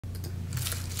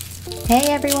Hey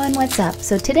everyone, what's up?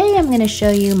 So today I'm going to show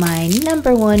you my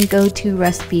 #1 go-to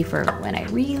recipe for when I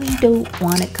really don't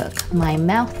want to cook. My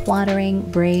mouth-watering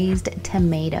braised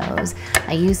tomatoes.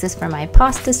 I use this for my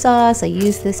pasta sauce. I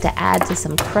use this to add to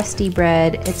some crusty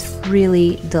bread. It's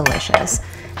really delicious.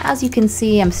 As you can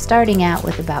see, I'm starting out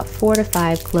with about 4 to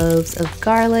 5 cloves of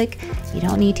garlic. You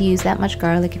don't need to use that much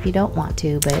garlic if you don't want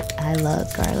to, but I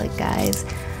love garlic, guys.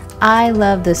 I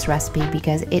love this recipe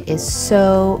because it is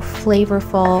so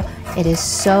flavorful, it is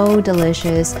so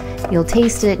delicious. You'll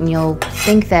taste it and you'll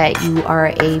think that you are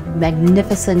a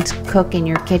magnificent cook in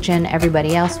your kitchen.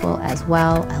 Everybody else will as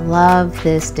well. I love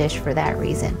this dish for that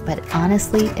reason, but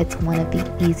honestly, it's one of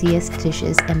the easiest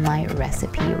dishes in my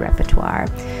recipe repertoire.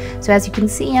 So as you can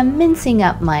see, I'm mincing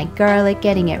up my garlic,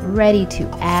 getting it ready to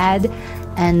add,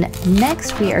 and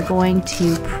next we are going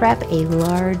to prep a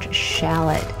large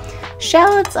shallot.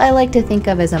 Shallots I like to think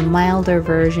of as a milder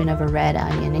version of a red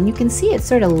onion, and you can see it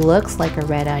sort of looks like a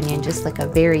red onion, just like a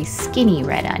very skinny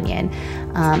red onion.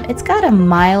 It's got a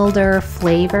milder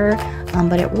flavor,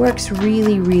 but it works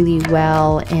really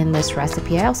well in this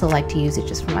recipe. I also like to use it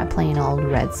just for my plain old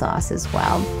red sauce as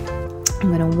well.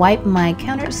 I'm going to wipe my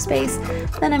counter space,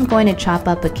 then I'm going to chop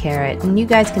up a carrot, and you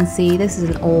guys can see this is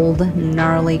an old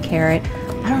gnarly carrot.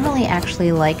 I don't really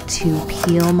actually like to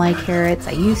peel my carrots.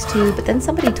 I used to, but then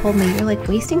somebody told me, you're like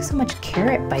wasting so much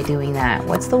carrot by doing that.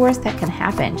 What's the worst that can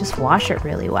happen? Just wash it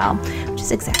really well, which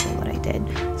is exactly what I did.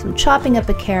 So I'm chopping up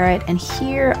a carrot, and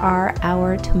here are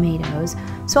our tomatoes.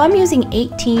 So I'm using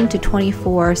 18 to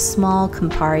 24 small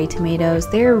Campari tomatoes.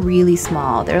 They're really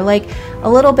small. They're like a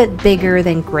little bit bigger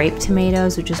than grape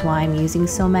tomatoes, which is why I'm using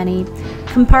so many.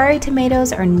 Campari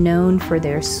tomatoes are known for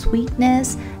their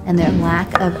sweetness and their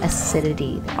lack of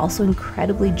acidity. They're also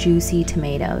incredibly juicy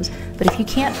tomatoes. But if you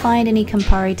can't find any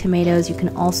Campari tomatoes, you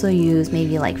can also use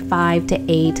maybe like 5 to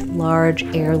 8 large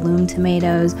heirloom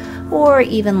tomatoes, or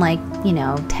even like,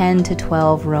 10 to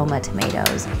 12 Roma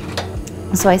tomatoes.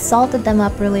 So I salted them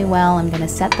up really well. I'm going to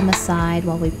set them aside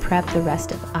while we prep the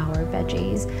rest of our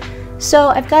veggies. So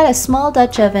I've got a small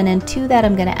Dutch oven, and to that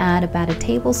I'm going to add about a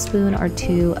tablespoon or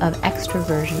 2 of extra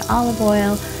virgin olive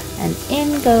oil, and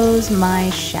in goes my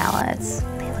shallots.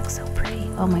 They look so pretty.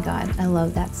 Oh my god, I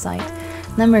love that sight.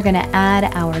 Then we're going to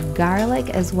add our garlic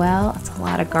as well. It's a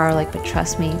lot of garlic, but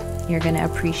trust me, you're going to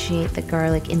appreciate the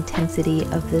garlic intensity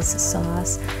of this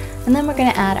sauce. And then we're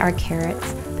going to add our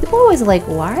carrots. People are always like,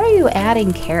 why are you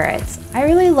adding carrots? I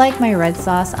really like my red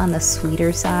sauce on the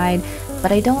sweeter side,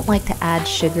 but I don't like to add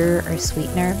sugar or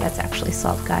sweetener. That's actually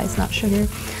salt, guys, not sugar.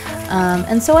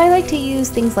 And so I like to use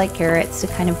things like carrots to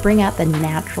kind of bring out the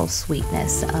natural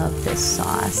sweetness of this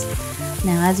sauce.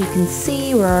 Now, as you can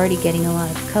see, we're already getting a lot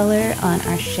of color on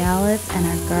our shallots and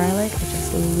our garlic. I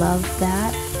just love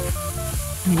that.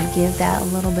 I'm going to give that a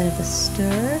little bit of a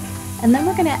stir. And then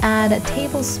we're going to add a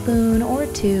tablespoon or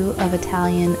 2 of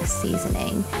Italian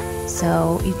seasoning.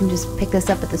 So you can just pick this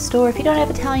up at the store. If you don't have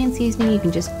Italian seasoning, you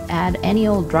can just add any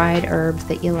old dried herbs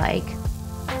that you like.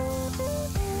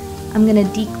 I'm going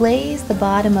to deglaze the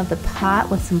bottom of the pot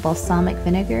with some balsamic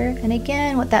vinegar. And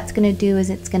again, what that's going to do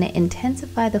is it's going to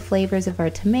intensify the flavors of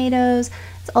our tomatoes.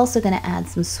 It's also going to add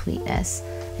some sweetness.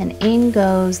 And in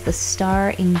goes the star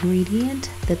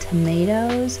ingredient, the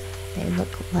tomatoes. They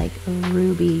look like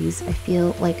rubies. I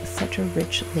feel like such a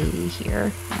rich lady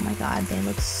here. Oh my god, they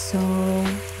look so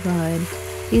good.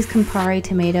 These Campari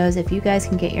tomatoes, if you guys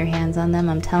can get your hands on them,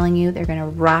 I'm telling you, they're gonna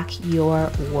rock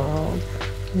your world.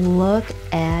 Look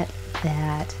at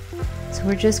that. So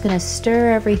we're just gonna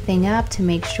stir everything up to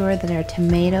make sure that our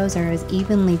tomatoes are as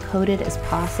evenly coated as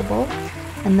possible.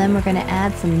 And then we're gonna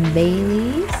add some bay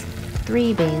leaves,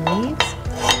 3 bay leaves.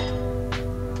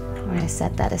 I'm going to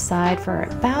set that aside for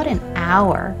about an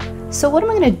hour. So what am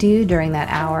I going to do during that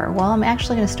hour? Well, I'm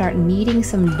actually going to start kneading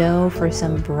some dough for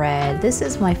some bread. This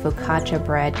is my focaccia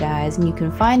bread, guys, and you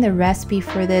can find the recipe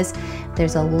for this.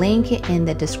 There's a link in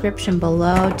the description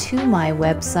below to my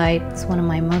website. It's one of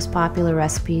my most popular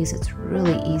recipes. It's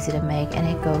really easy to make, and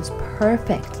it goes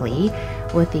perfectly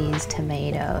with these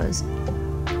tomatoes.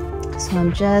 So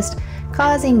I'm just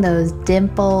causing those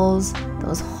dimples,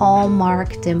 those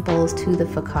hallmark dimples to the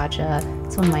focaccia.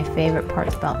 It's one of my favorite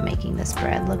parts about making this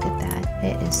bread. Look at that.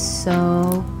 It is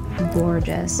so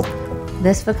gorgeous.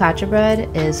 This focaccia bread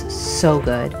is so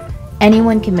good.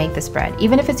 Anyone can make this bread,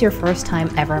 even if it's your first time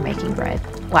ever making bread.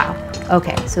 Wow.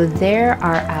 Okay, so there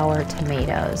are our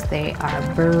tomatoes. They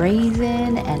are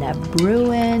braising and a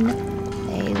brewing.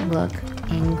 They look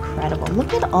incredible.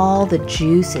 Look at all the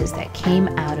juices that came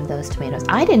out of those tomatoes.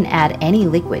 I didn't add any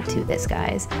liquid to this,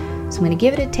 guys. So I'm going to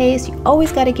give it a taste. You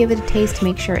always got to give it a taste to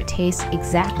make sure it tastes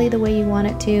exactly the way you want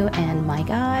it to, and my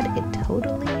god, it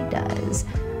totally does.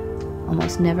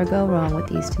 almost never go wrong with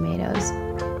these tomatoes.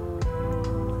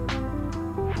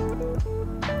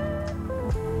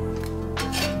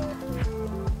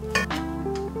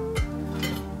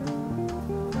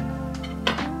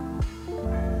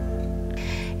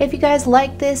 If you guys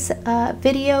like this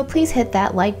video, please hit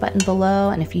that like button below.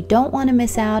 And if you don't want to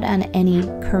miss out on any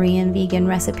Korean vegan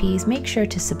recipes, make sure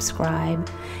to subscribe.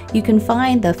 You can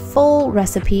find the full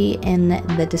recipe in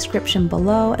the description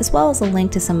below, as well as a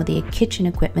link to some of the kitchen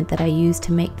equipment that I used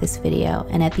to make this video.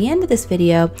 And at the end of this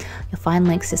video, you'll find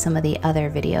links to some of the other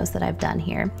videos that I've done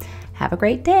here. Have a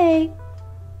great day.